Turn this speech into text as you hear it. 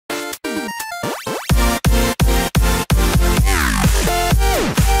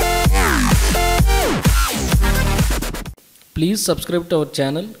Please subscribe to our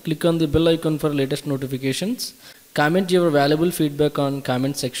channel, click on the bell icon for latest notifications, comment your valuable feedback on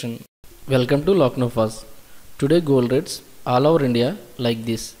comment section. Welcome to Lucknow Fuzz. Today gold rates all over India like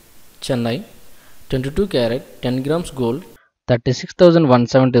this. Chennai 22 carat 10 grams gold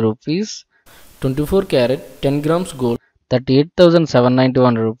 36,170 rupees. 24 carat 10 grams gold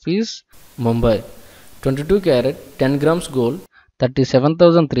 38,791 rupees. Mumbai 22 carat 10 grams gold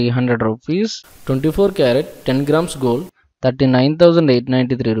 37,300 rupees. 24 carat 10 grams gold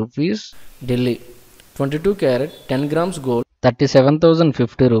 39,893 rupees. Delhi 22 carat 10 grams gold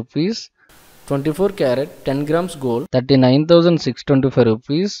 37,050 rupees. 24 carat 10 grams gold 39,625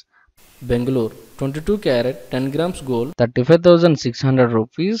 rupees. Bengalure 22 carat 10 grams gold 35,600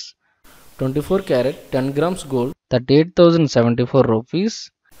 rupees. 24 carat 10 grams gold 38,074 rupees.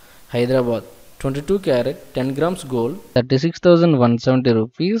 Hyderabad 22 carat 10 grams gold 36,170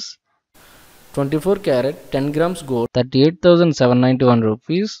 rupees. 24 carat 10 grams gold 38,791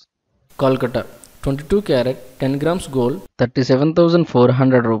 rupees. Kolkata 22 carat 10 grams gold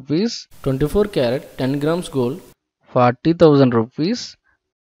 37,400 rupees. 24 carat 10 grams gold 40,000 rupees.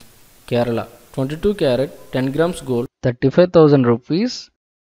 Kerala 22 carat 10 grams gold 35,000 rupees.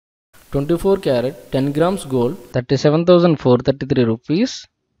 24 carat 10 grams gold 37,433 rupees.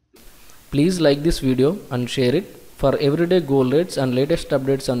 Please like this video and share it. For everyday gold rates and latest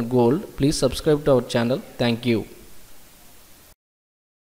updates on gold, please subscribe to our channel. Thank you.